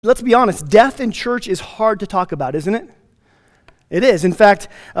Let's be honest, death in church is hard to talk about, isn't it? It is. In fact,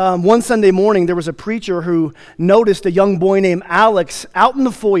 one Sunday morning, there was a preacher who noticed a young boy named Alex out in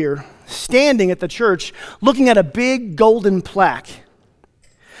the foyer, standing at the church, looking at a big golden plaque.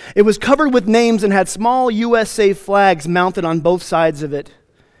 It was covered with names and had small USA flags mounted on both sides of it.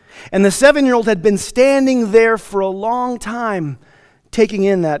 And the 7-year-old had been standing there for a long time, taking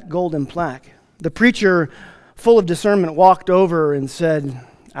in that golden plaque. The preacher, full of discernment, walked over and said,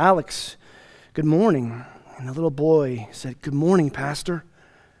 "Alex, good morning." And the little boy said, "Good morning, Pastor,"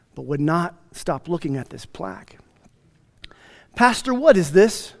 but would not stop looking at this plaque. "Pastor, what is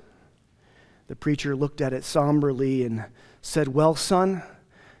this?" The preacher looked at it somberly and said, "Well, son,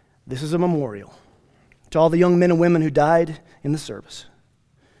 this is a memorial to all the young men and women who died in the service."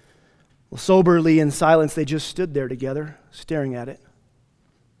 Well, soberly in silence, they just stood there together, staring at it.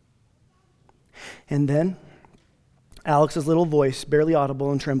 And then Alex's little voice, barely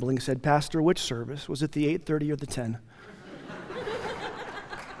audible and trembling, said, "Pastor, which service? Was it the 8:30 or the 10?"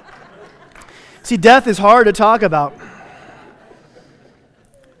 See, death is hard to talk about.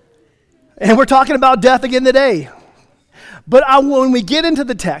 And we're talking about death again today. But when we get into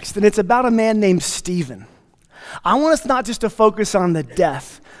the text, and it's about a man named Stephen, I want us not just to focus on the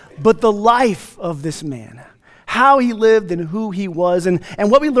death, but the life of this man, how he lived and who he was, and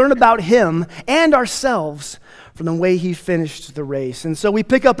what we learn about him and ourselves from the way he finished the race. And so we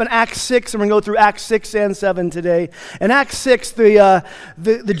pick up in Acts 6, and we're going to go through Acts 6 and 7 today. In Acts 6, the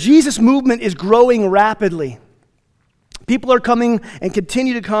Jesus movement is growing rapidly. People are coming and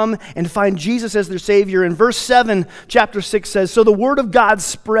continue to come and find Jesus as their Savior. And verse 7, chapter 6 says, "So the word of God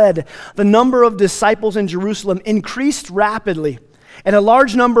spread. The number of disciples in Jerusalem increased rapidly, and a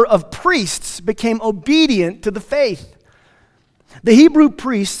large number of priests became obedient to the faith." The Hebrew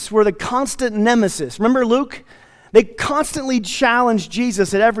priests were the constant nemesis. Remember Luke? They constantly challenged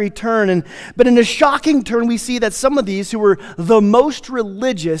Jesus at every turn. But in a shocking turn, we see that some of these who were the most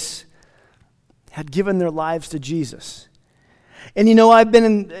religious had given their lives to Jesus. And you know, I've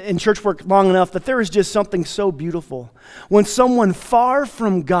been in church work long enough that there is just something so beautiful when someone far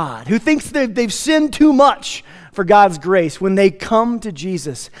from God, who thinks they've sinned too much for God's grace, when they come to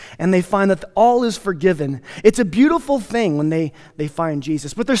Jesus and they find that all is forgiven. It's a beautiful thing when they find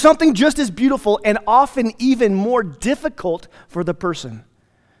Jesus. But there's something just as beautiful and often even more difficult for the person.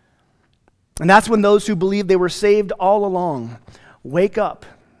 And that's when those who believe they were saved all along wake up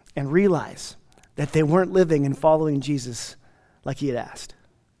and realize that they weren't living and following Jesus like he had asked.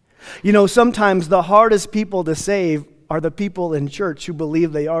 You know, sometimes the hardest people to save are the people in church who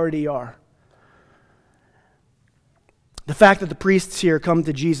believe they already are. The fact that the priests here come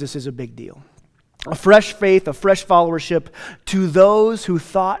to Jesus is a big deal. A fresh faith, a fresh followership to those who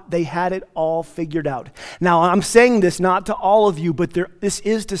thought they had it all figured out. Now, I'm saying this not to all of you, but this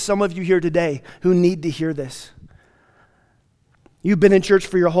is to some of you here today who need to hear this. You've been in church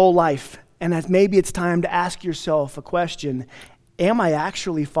for your whole life, and maybe it's time to ask yourself a question. Am I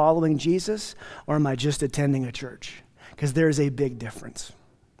actually following Jesus, or am I just attending a church? Because there's a big difference.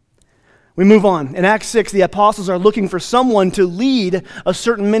 We move on. In Acts 6, the apostles are looking for someone to lead a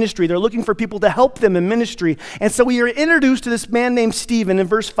certain ministry. They're looking for people to help them in ministry. And so we are introduced to this man named Stephen in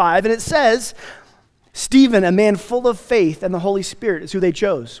verse 5, and it says, "Stephen, a man full of faith and the Holy Spirit," is who they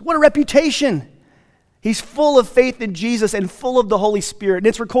chose. What a reputation! He's full of faith in Jesus and full of the Holy Spirit. And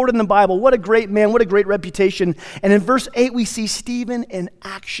it's recorded in the Bible. What a great man, what a great reputation. And in verse 8, we see Stephen in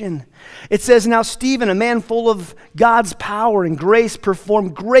action. It says, "Now Stephen, a man full of God's power and grace,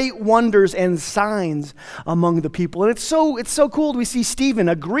 performed great wonders and signs among the people." And it's so cool. We see Stephen,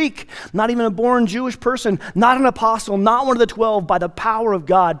 a Greek, not even a born Jewish person, not an apostle, not one of the 12, by the power of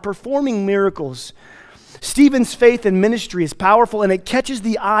God, performing miracles. Stephen's faith and ministry is powerful, and it catches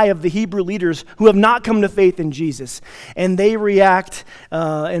the eye of the Hebrew leaders who have not come to faith in Jesus. And they react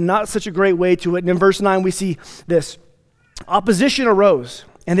in not such a great way to it. And in verse 9, we see this. Opposition arose,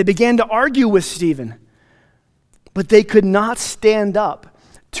 and they began to argue with Stephen. But they could not stand up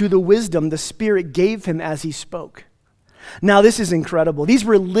to the wisdom the Spirit gave him as he spoke. Now, this is incredible. These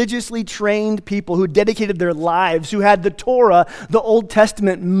religiously trained people who dedicated their lives, who had the Torah, the Old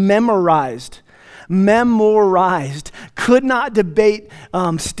Testament, memorized, could not debate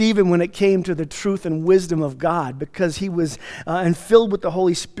Stephen when it came to the truth and wisdom of God, because he was and filled with the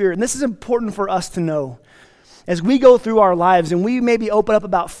Holy Spirit. And this is important for us to know. As we go through our lives and we maybe open up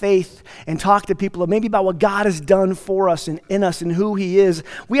about faith and talk to people, maybe about what God has done for us and in us and who he is,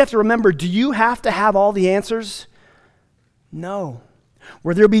 we have to remember, do you have to have all the answers? No.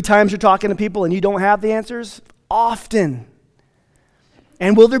 Will there be times you're talking to people and you don't have the answers? Often.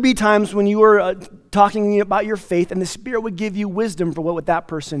 And will there be times when you are talking about your faith and the Spirit would give you wisdom for what that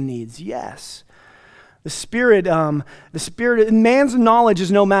person needs? Yes. The Spirit, man's knowledge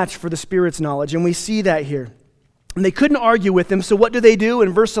is no match for the Spirit's knowledge, and we see that here. And they couldn't argue with him, so what do?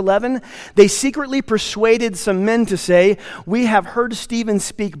 In verse 11, they secretly persuaded some men to say, "We have heard Stephen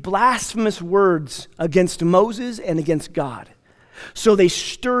speak blasphemous words against Moses and against God." So they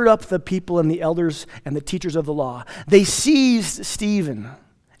stirred up the people and the elders and the teachers of the law. They seized Stephen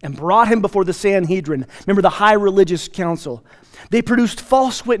and brought him before the Sanhedrin. Remember, the high religious council. They produced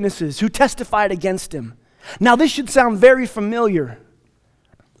false witnesses who testified against him. Now, this should sound very familiar.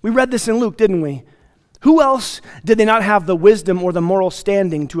 We read this in Luke, didn't we? Who else did they not have the wisdom or the moral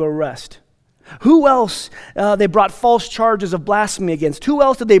standing to arrest? Who else they brought false charges of blasphemy against? Who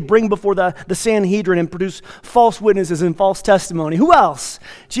else did they bring before the Sanhedrin and produce false witnesses and false testimony? Who else?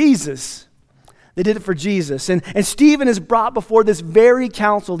 Jesus. They did it for Jesus. And Stephen is brought before this very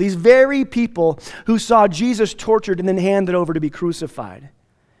council, these very people who saw Jesus tortured and then handed over to be crucified.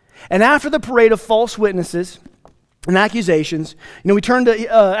 And after the parade of false witnesses and accusations, we turn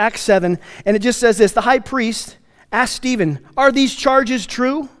to Acts 7, and it just says this: the high priest asked Stephen, "Are these charges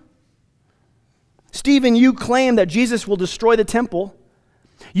true? Stephen, you claim that Jesus will destroy the temple.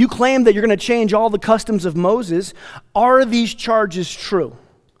 You claim that you're going to change all the customs of Moses. Are these charges true?"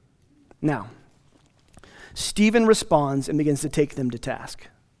 Now, Stephen responds and begins to take them to task.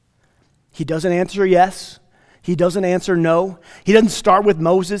 He doesn't answer yes. He doesn't answer no. He doesn't start with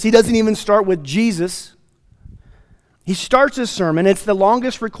Moses. He doesn't even start with Jesus. He starts his sermon. It's the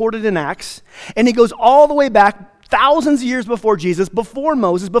longest recorded in Acts. And he goes all the way back thousands of years before Jesus, before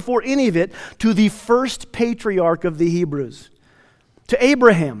Moses, before any of it, to the first patriarch of the Hebrews, to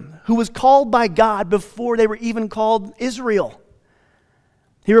Abraham, who was called by God before they were even called Israel.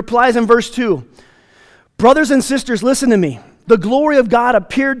 He replies in verse 2, "Brothers and sisters, listen to me. The glory of God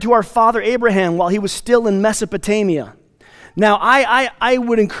appeared to our father Abraham while he was still in Mesopotamia." Now, I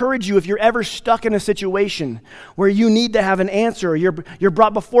would encourage you, if you're ever stuck in a situation where you need to have an answer, you're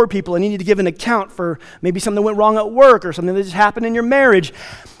brought before people and you need to give an account for maybe something that went wrong at work or something that just happened in your marriage,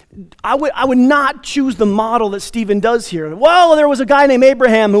 I would not choose the model that Stephen does here. Well, there was a guy named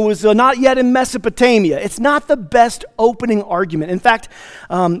Abraham who was not yet in Mesopotamia. It's not the best opening argument. In fact,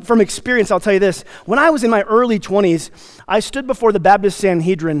 from experience, I'll tell you this. When I was in my early 20s, I stood before the Baptist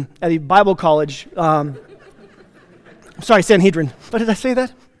Sanhedrin at a Bible college. Sanhedrin. But did I say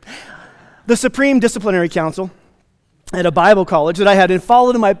that? The Supreme Disciplinary Council at a Bible college that I had, and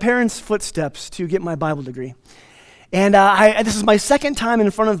followed in my parents' footsteps to get my Bible degree. And this is my second time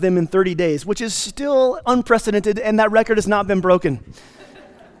in front of them in 30 days, which is still unprecedented, and that record has not been broken.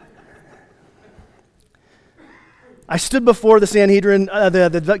 I stood before the Sanhedrin,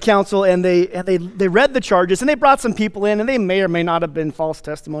 the council, and they read the charges, and they brought some people in, and they may or may not have been false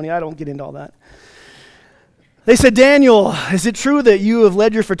testimony. I don't get into all that. They said, "Daniel, is it true that you have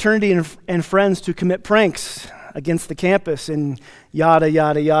led your fraternity and friends to commit pranks against the campus?" And yada,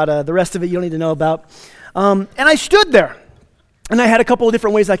 yada, yada. The rest of it you don't need to know about. And I stood there, and I had a couple of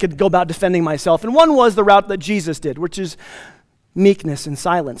different ways I could go about defending myself. And one was the route that Jesus did, which is meekness and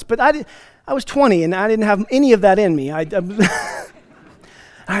silence. But I was 20, and I didn't have any of that in me.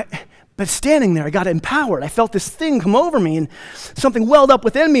 But standing there, I got empowered. I felt this thing come over me, and something welled up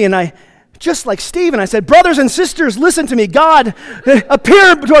within me, and just like Stephen, I said, "Brothers and sisters, listen to me. God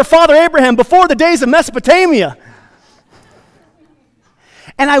appeared to our father Abraham before the days of Mesopotamia."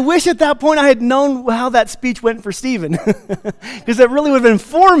 And I wish at that point I had known how that speech went for Stephen, because it really would have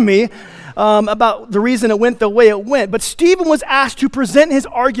informed me about the reason it went the way it went. But Stephen was asked to present his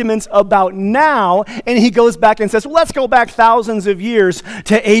arguments about now, and he goes back and says, "Well, let's go back thousands of years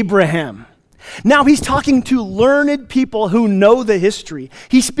to Abraham." Now he's talking to learned people who know the history.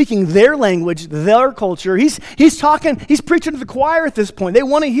 He's speaking their language, their culture. He's preaching to the choir at this point. They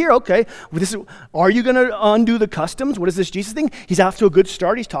want to hear, okay, are you going to undo the customs? What is this Jesus thing? He's off to a good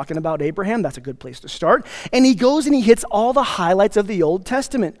start. He's talking about Abraham. That's a good place to start. And he goes and he hits all the highlights of the Old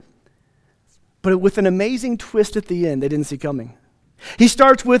Testament, but with an amazing twist at the end they didn't see coming. He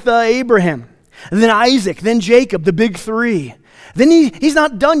starts with Abraham, and then Isaac, then Jacob, the big three. Then he's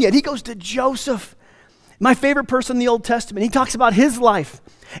not done yet. He goes to Joseph, my favorite person in the Old Testament. He talks about his life.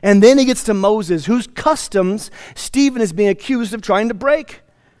 And then he gets to Moses, whose customs Stephen is being accused of trying to break.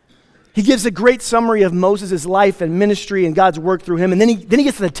 He gives a great summary of Moses' life and ministry and God's work through him. And then he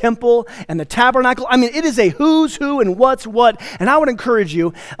gets to the temple and the tabernacle. I mean, it is a who's who and what's what. And I would encourage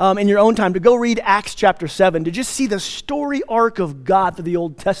you in your own time to go read Acts chapter 7 to just see the story arc of God through the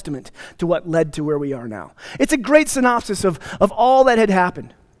Old Testament to what led to where we are now. It's a great synopsis of all that had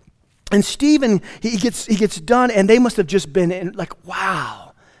happened. And Stephen, he gets done, and they must have just been like,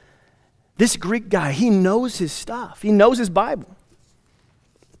 wow, this Greek guy, he knows his stuff. He knows his Bible.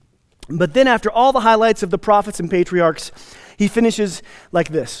 But then after all the highlights of the prophets and patriarchs, he finishes like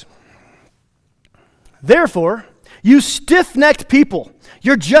this. Therefore, you stiff-necked people,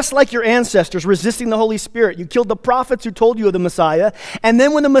 you're just like your ancestors, resisting the Holy Spirit. You killed the prophets who told you of the Messiah, and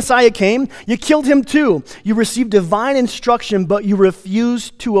then when the Messiah came, you killed him too. You received divine instruction, but you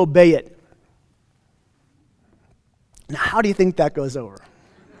refused to obey it. Now, how do you think that goes over?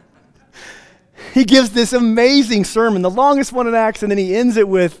 He gives this amazing sermon, the longest one in Acts, and then he ends it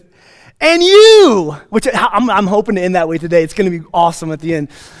with, and you, which I'm hoping to end that way today. It's going to be awesome at the end.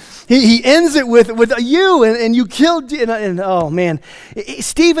 He ends it with you, and you killed, and oh man.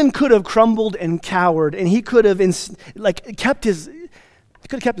 Stephen could have crumbled and cowered, and he could have kept his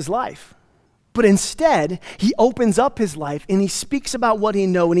life. But instead, he opens up his life, and he speaks about what he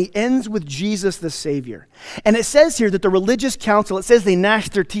knows, and he ends with Jesus the Savior. And it says here that the religious council, it says they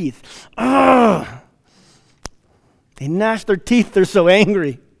gnashed their teeth. Ugh. They gnashed their teeth, they're so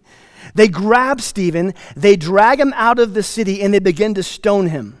angry. They grab Stephen, they drag him out of the city, and they begin to stone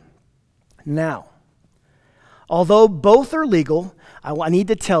him. Now, although both are legal, I need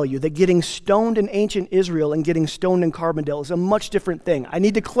to tell you that getting stoned in ancient Israel and getting stoned in Carbondale is a much different thing. I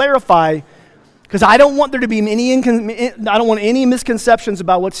need to clarify, because I don't want there to be any misconceptions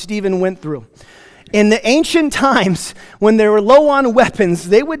about what Stephen went through. In the ancient times, when they were low on weapons,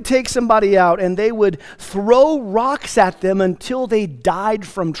 they would take somebody out and they would throw rocks at them until they died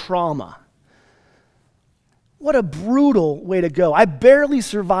from trauma. What a brutal way to go. I barely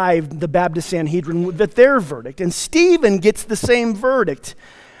survived the Baptist Sanhedrin with their verdict, and Stephen gets the same verdict.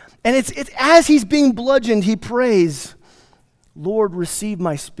 And it's as he's being bludgeoned, he prays, Lord, receive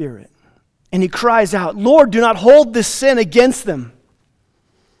my spirit. And he cries out, Lord, do not hold this sin against them.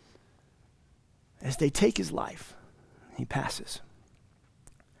 As they take his life, he passes.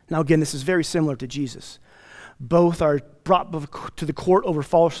 Now again, this is very similar to Jesus. Both are brought to the court over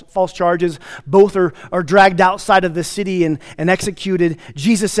false charges. Both are dragged outside of the city and executed.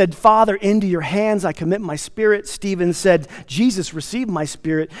 Jesus said, Father, into your hands I commit my spirit. Stephen said, Jesus, receive my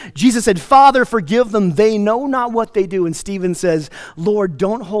spirit. Jesus said, Father, forgive them. They know not what they do. And Stephen says, Lord,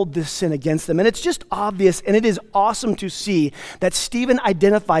 don't hold this sin against them. And it's just obvious, and it is awesome to see that Stephen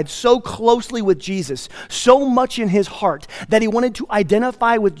identified so closely with Jesus, so much in his heart, that he wanted to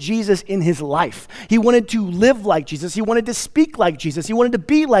identify with Jesus in his life. He wanted to live like Jesus. He wanted to speak like Jesus. He wanted to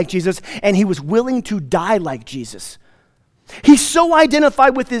be like Jesus, and he was willing to die like Jesus. He so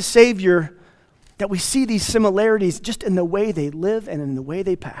identified with his Savior that we see these similarities just in the way they live and in the way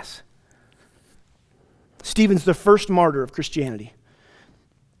they pass. Stephen's the first martyr of Christianity.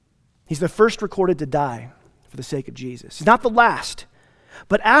 He's the first recorded to die for the sake of Jesus. He's not the last.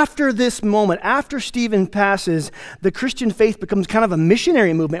 But after this moment, after Stephen passes, the Christian faith becomes kind of a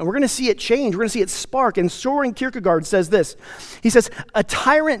missionary movement. We're going to see it change. We're going to see it spark. And Soren Kierkegaard says this. He says, a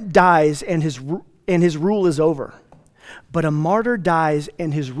tyrant dies and his rule is over. But a martyr dies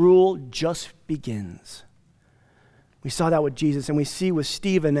and his rule just begins. We saw that with Jesus, and we see with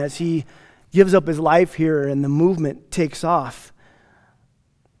Stephen as he gives up his life here and the movement takes off.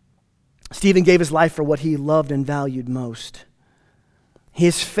 Stephen gave his life for what he loved and valued most.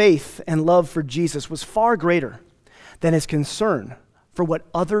 His faith and love for Jesus was far greater than his concern for what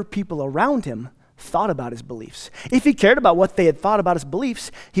other people around him thought about his beliefs. If he cared about what they had thought about his beliefs,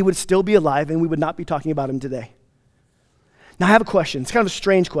 he would still be alive and we would not be talking about him today. Now I have a question. It's kind of a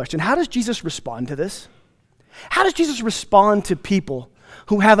strange question. How does Jesus respond to this? How does Jesus respond to people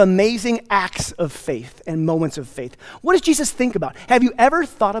who have amazing acts of faith and moments of faith? What does Jesus think about? Have you ever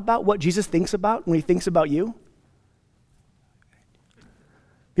thought about what Jesus thinks about when he thinks about you?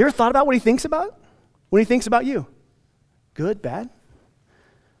 You ever thought about what he thinks about when he thinks about you? Good, bad?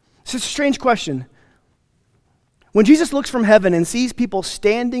 It's a strange question. When Jesus looks from heaven and sees people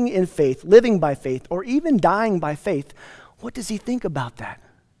standing in faith, living by faith, or even dying by faith, what does he think about that?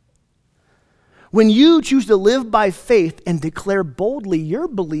 When you choose to live by faith and declare boldly your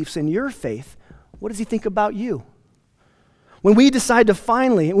beliefs and your faith, what does he think about you? When we decide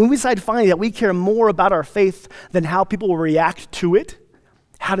finally that we care more about our faith than how people will react to it,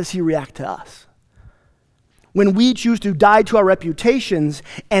 how does he react to us? When we choose to die to our reputations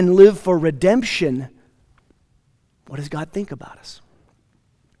and live for redemption, what does God think about us?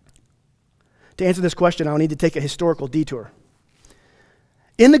 To answer this question, I'll need to take a historical detour.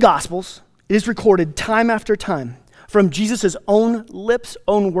 In the Gospels, it is recorded time after time from Jesus' own lips,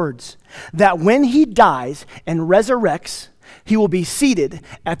 own words, that when he dies and resurrects, he will be seated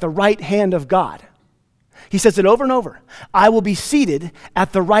at the right hand of God. He says it over and over. I will be seated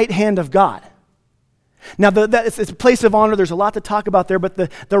at the right hand of God. Now, it's a place of honor. There's a lot to talk about there, but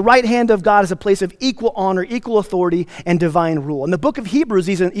the right hand of God is a place of equal honor, equal authority, and divine rule. And the book of Hebrews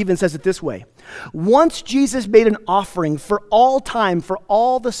even says it this way. Once Jesus made an offering for all time, for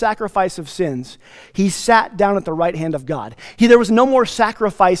all the sacrifice of sins, he sat down at the right hand of God. There was no more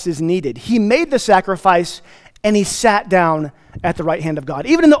sacrifices needed. He made the sacrifice, and he sat down at the right hand of God.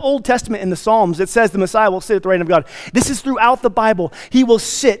 Even in the Old Testament, in the Psalms, it says the Messiah will sit at the right hand of God. This is throughout the Bible. He will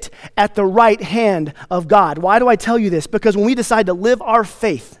sit at the right hand of God. Why do I tell you this? Because when we decide to live our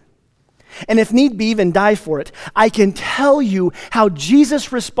faith, and if need be, even die for it, I can tell you how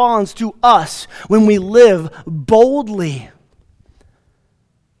Jesus responds to us when we live boldly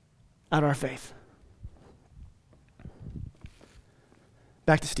out our faith.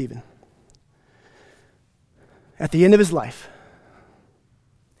 Back to Stephen. At the end of his life,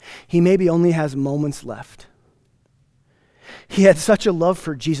 he maybe only has moments left. He had such a love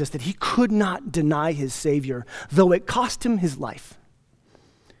for Jesus that he could not deny his Savior, though it cost him his life.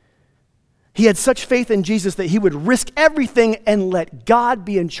 He had such faith in Jesus that he would risk everything and let God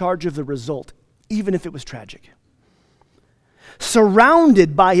be in charge of the result, even if it was tragic.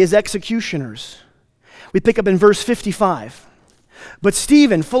 Surrounded by his executioners, we pick up in verse 55. But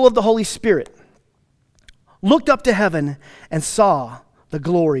Stephen, full of the Holy Spirit, looked up to heaven and saw the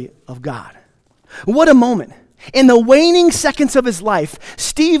glory of God. What a moment. In the waning seconds of his life,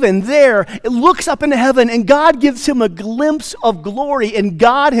 Stephen there looks up into heaven and God gives him a glimpse of glory in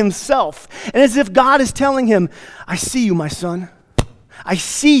God himself. And as if God is telling him, I see you, my son. I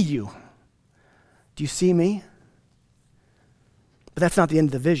see you. Do you see me? But that's not the end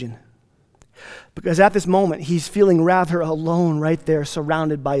of the vision. Because at this moment, he's feeling rather alone right there,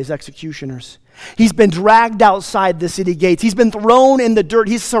 surrounded by his executioners. He's been dragged outside the city gates. He's been thrown in the dirt.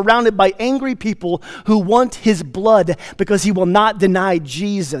 He's surrounded by angry people who want his blood because he will not deny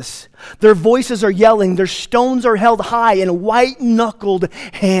Jesus. Their voices are yelling. Their stones are held high in white-knuckled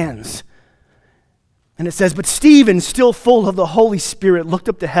hands. And it says, but Stephen, still full of the Holy Spirit, looked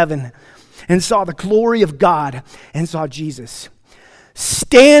up to heaven and saw the glory of God and saw Jesus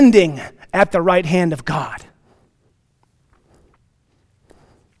standing at the right hand of God.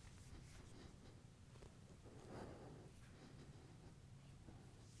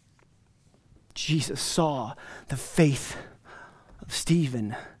 Jesus saw the faith of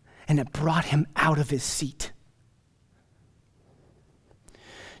Stephen, and it brought him out of his seat.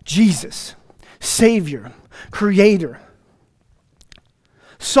 Jesus, Savior, Creator,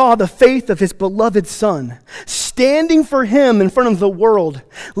 saw the faith of his beloved Son, standing for him in front of the world,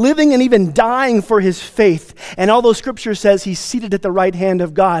 living and even dying for his faith. And although Scripture says he's seated at the right hand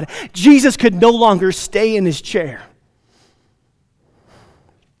of God, Jesus could no longer stay in his chair.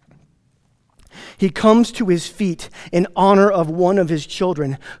 He comes to his feet in honor of one of his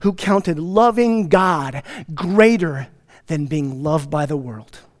children who counted loving God greater than being loved by the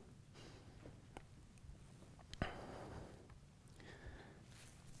world.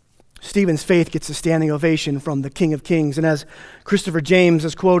 Stephen's faith gets a standing ovation from the King of Kings. And as Christopher James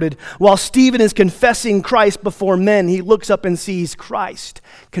has quoted, while Stephen is confessing Christ before men, he looks up and sees Christ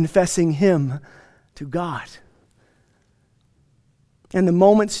confessing him to God. And the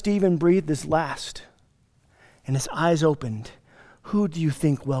moment Stephen breathed his last and his eyes opened, who do you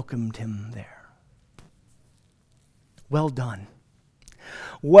think welcomed him there? Well done.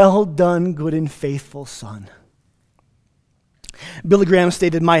 Well done, good and faithful son. Billy Graham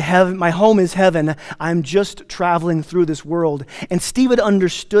stated, my home is heaven. I'm just traveling through this world. And Stephen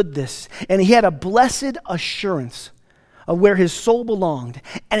understood this, and he had a blessed assurance of where his soul belonged,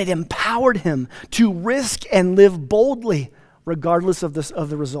 and it empowered him to risk and live boldly regardless of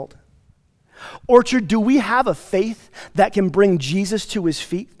the result. Orchard, do we have a faith that can bring Jesus to his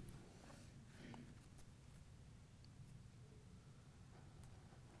feet?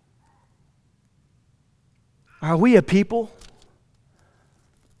 Are we a people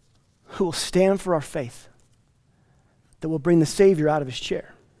who will stand for our faith, that will bring the Savior out of his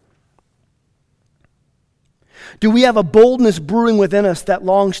chair? Do we have a boldness brewing within us that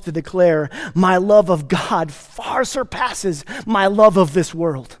longs to declare, my love of God far surpasses my love of this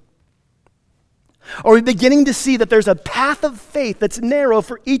world? Are we beginning to see that there's a path of faith that's narrow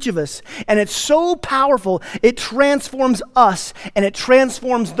for each of us, and it's so powerful, it transforms us, and it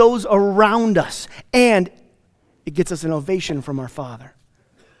transforms those around us, and it gets us an ovation from our Father?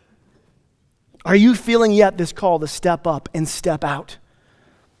 Are you feeling yet this call to step up and step out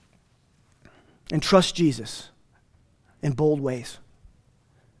and trust Jesus in bold ways?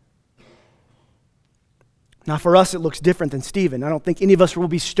 Now, for us, it looks different than Stephen. I don't think any of us will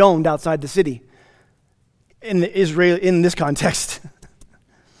be stoned outside the city. in this context.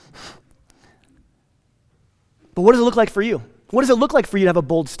 But what does it look like for you? What does it look like for you to have a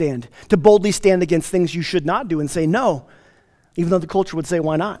bold stand? To boldly stand against things you should not do and say no, even though the culture would say,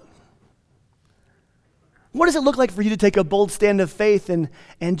 why not? What does it look like for you to take a bold stand of faith and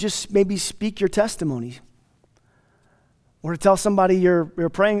just maybe speak your testimony? Or to tell somebody you're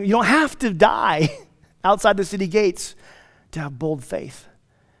praying, you don't have to die outside the city gates to have bold faith.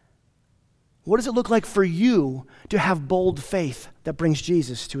 What does it look like for you to have bold faith that brings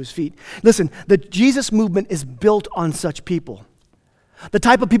Jesus to his feet? Listen, the Jesus movement is built on such people. The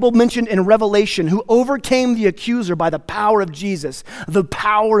type of people mentioned in Revelation who overcame the accuser by the power of Jesus, the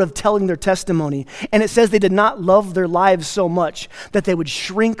power of telling their testimony. And it says they did not love their lives so much that they would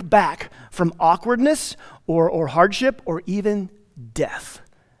shrink back from awkwardness or hardship or even death.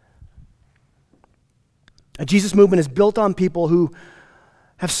 A Jesus movement is built on people who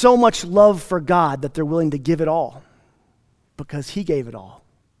have so much love for God that they're willing to give it all because he gave it all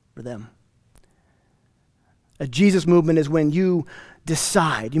for them. A Jesus movement is when you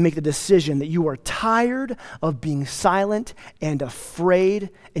decide, you make the decision that you are tired of being silent and afraid,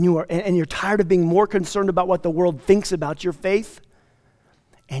 and you're tired of being more concerned about what the world thinks about your faith,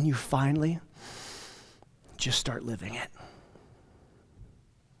 and you finally just start living it.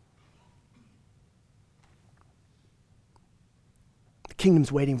 The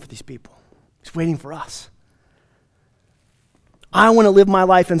kingdom's waiting for these people. It's waiting for us. I want to live my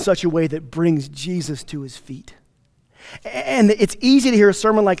life in such a way that brings Jesus to his feet. And it's easy to hear a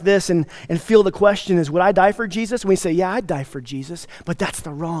sermon like this and feel the question is, would I die for Jesus? And we say, yeah, I'd die for Jesus. But that's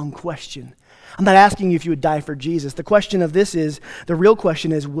the wrong question. I'm not asking you if you would die for Jesus. The question of this is, the real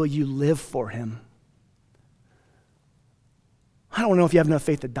question is, will you live for him? I don't know if you have enough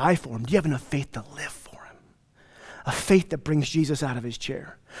faith to die for him. Do you have enough faith to live for him? A faith that brings Jesus out of his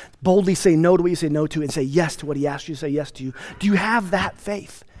chair. Boldly say no to what you say no to and say yes to what he asks you to say yes to. Do you have that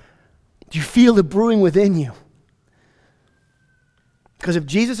faith? Do you feel it brewing within you? Because if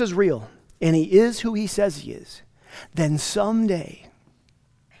Jesus is real and he is who he says he is, then someday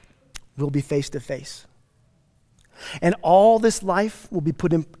we'll be face to face. And all this life will be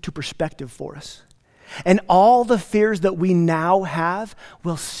put into perspective for us. And all the fears that we now have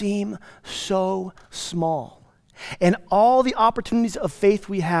will seem so small. And all the opportunities of faith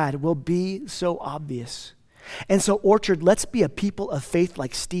we had will be so obvious. And so, Orchard, let's be a people of faith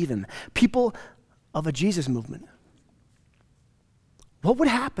like Stephen, people of a Jesus movement. What would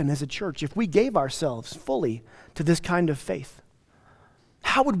happen as a church if we gave ourselves fully to this kind of faith?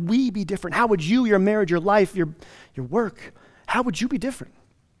 How would we be different? How would you, your marriage, your life, your work, how would you be different?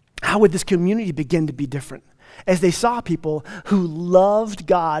 How would this community begin to be different as they saw people who loved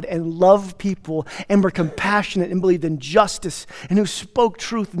God and loved people and were compassionate and believed in justice and who spoke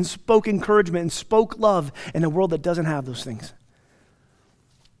truth and spoke encouragement and spoke love in a world that doesn't have those things?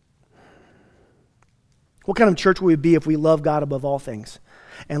 What kind of church would we be if we love God above all things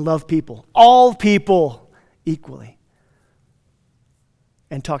and love people, all people equally,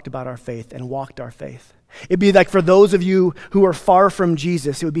 and talked about our faith and walked our faith? It'd be like for those of you who are far from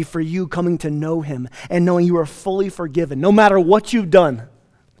Jesus, it would be for you coming to know him and knowing you are fully forgiven, no matter what you've done.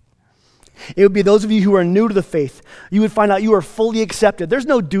 It would be those of you who are new to the faith. You would find out you are fully accepted. There's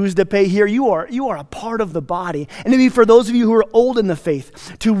no dues to pay here. You are a part of the body. And it'd be for those of you who are old in the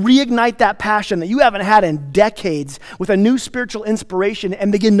faith to reignite that passion that you haven't had in decades with a new spiritual inspiration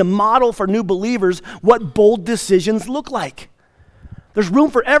and begin to model for new believers what bold decisions look like. There's room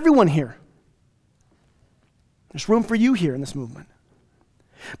for everyone here. There's room for you here in this movement.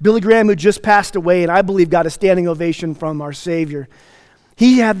 Billy Graham, who just passed away, and I believe got a standing ovation from our Savior,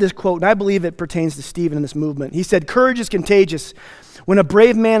 he had this quote, and I believe it pertains to Stephen in this movement. He said, "Courage is contagious. When a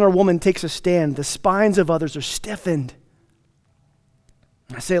brave man or woman takes a stand, the spines of others are stiffened."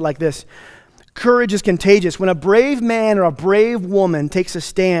 I say it like this. Courage is contagious. When a brave man or a brave woman takes a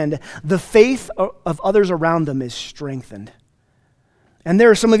stand, the faith of others around them is strengthened. And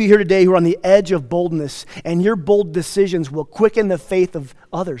there are some of you here today who are on the edge of boldness, and your bold decisions will quicken the faith of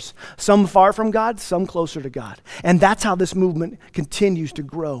others, some far from God, some closer to God. And that's how this movement continues to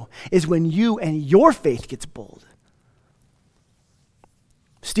grow, is when you and your faith gets bold.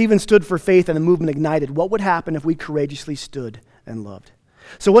 Stephen stood for faith and the movement ignited. What would happen if we courageously stood and loved?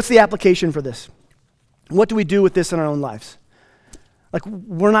 So what's the application for this? What do we do with this in our own lives? Like,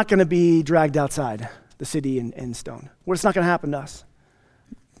 we're not going to be dragged outside the city in stone. It's not going to happen to us.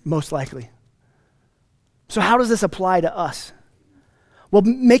 Most likely. So how does this apply to us? Well,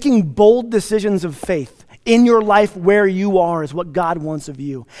 making bold decisions of faith in your life where you are is what God wants of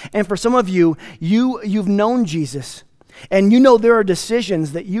you. And for some of you, you've known Jesus, And you know there are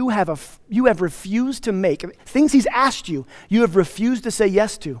decisions that you have refused to make, things he's asked you, you have refused to say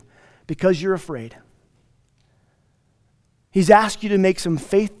yes to because you're afraid. He's asked you to make some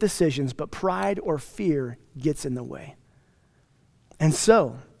faith decisions, but pride or fear gets in the way. And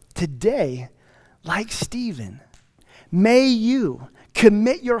so, today, like Stephen, may you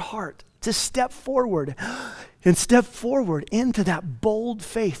commit your heart to step forward into that bold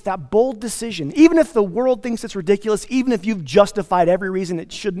faith, that bold decision. Even if the world thinks it's ridiculous, even if you've justified every reason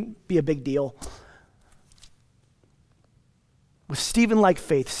it shouldn't be a big deal. With Stephen-like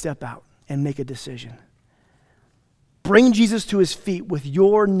faith, step out and make a decision. Bring Jesus to his feet with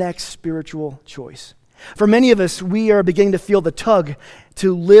your next spiritual choice. For many of us, we are beginning to feel the tug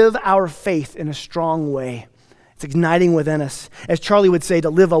to live our faith in a strong way. It's igniting within us. As Charlie would say, to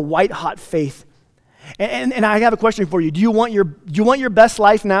live a white-hot faith. And I have a question for you. Do you want your best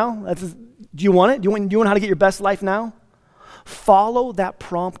life now? Do you want it? Do you want how to get your best life now? Follow that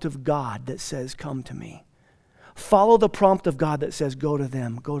prompt of God that says, come to me. Follow the prompt of God that says, go to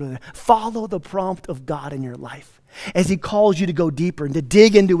them, go to them. Follow the prompt of God in your life as he calls you to go deeper and to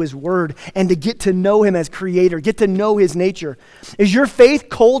dig into his word and to get to know him as creator, get to know his nature. Is your faith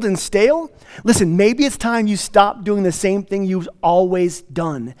cold and stale? Listen, maybe it's time you stop doing the same thing you've always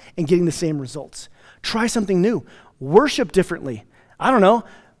done and getting the same results. Try something new. Worship differently. I don't know.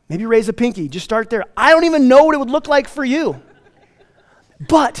 Maybe raise a pinky. Just start there. I don't even know what it would look like for you.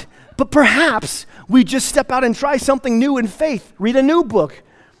 But perhaps we just step out and try something new in faith. Read a new book.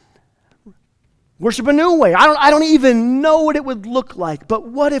 Worship a new way. I don't even know what it would look like. But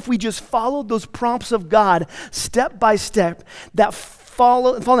what if we just followed those prompts of God step by step, that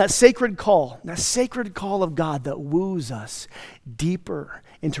follow that sacred call of God that woos us deeper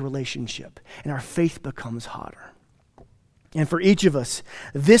into relationship, and our faith becomes hotter. And for each of us,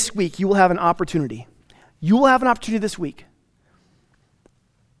 this week you will have an opportunity. You will have an opportunity this week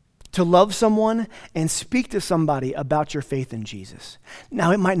to love someone and speak to somebody about your faith in Jesus.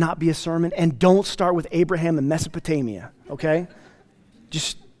 Now, it might not be a sermon, and don't start with Abraham and Mesopotamia, okay?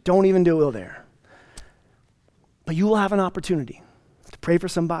 Just don't even do it there. But you will have an opportunity to pray for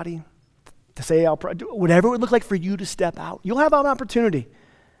somebody, to say, I'll pray, whatever it would look like for you to step out. You'll have an opportunity.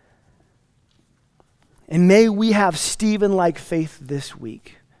 And may we have Stephen-like faith this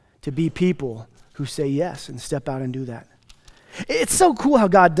week to be people who say yes and step out and do that. It's so cool how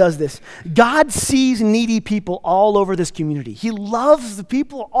God does this. God sees needy people all over this community. He loves the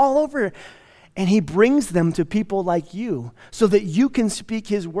people all over, and he brings them to people like you so that you can speak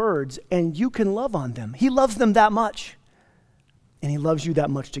his words and you can love on them. He loves them that much, and he loves you that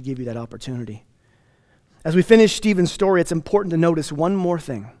much to give you that opportunity. As we finish Stephen's story, it's important to notice one more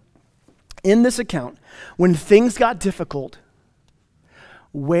thing. In this account, when things got difficult,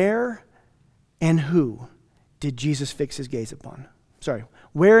 where and who did Jesus fix his gaze upon?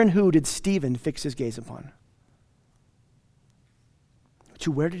 Where and who did Stephen fix his gaze upon?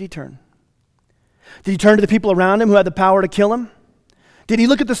 To where did he turn? Did he turn to the people around him who had the power to kill him? Did he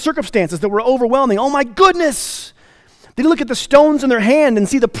look at the circumstances that were overwhelming? Oh my goodness! Did he look at the stones in their hand and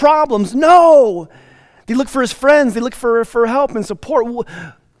see the problems? No! Did he look for his friends? Did he look for help and support?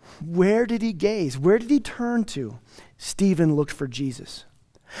 Where did he gaze? Where did he turn to? Stephen looked for Jesus.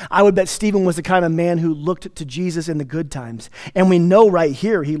 I would bet Stephen was the kind of man who looked to Jesus in the good times. And we know right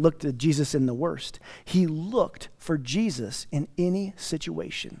here he looked to Jesus in the worst. He looked for Jesus in any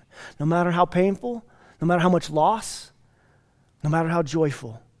situation. No matter how painful, no matter how much loss, no matter how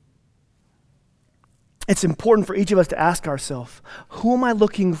joyful. It's important for each of us to ask ourselves, who am I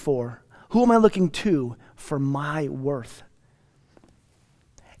looking for? Who am I looking to for my worth?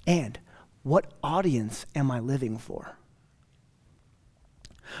 And what audience am I living for?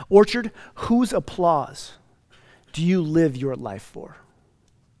 Orchard, whose applause do you live your life for?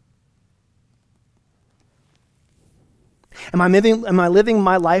 Am I living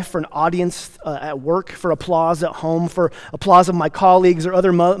my life for an audience at work, for applause at home, for applause of my colleagues or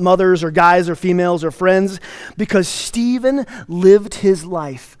other mothers or guys or females or friends? Because Stephen lived his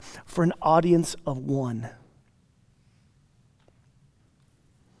life for an audience of one.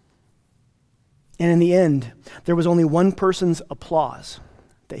 And in the end, there was only one person's applause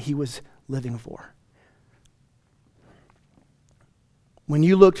that he was living for. When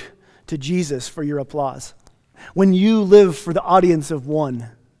you looked to Jesus for your applause, when you live for the audience of one,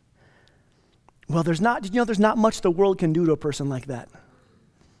 well, there's not much the world can do to a person like that.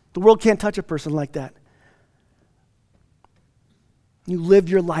 The world can't touch a person like that. You live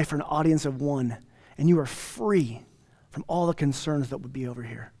your life for an audience of one, and you are free from all the concerns that would be over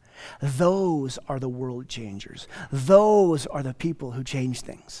here. Those are the world changers. Those are the people who change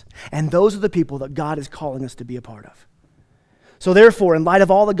things. And those are the people that God is calling us to be a part of. So therefore, in light of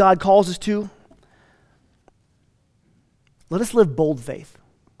all that God calls us to, let us live bold faith.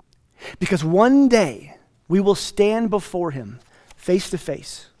 Because one day we will stand before him face to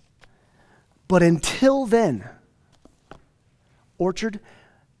face. But until then, Orchard,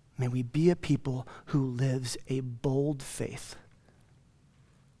 may we be a people who lives a bold faith,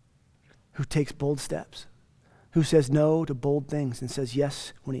 who takes bold steps, who says no to bold things and says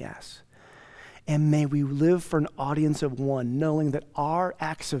yes when he asks. And may we live for an audience of one, knowing that our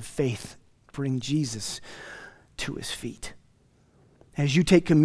acts of faith bring Jesus to his feet. As you take communion,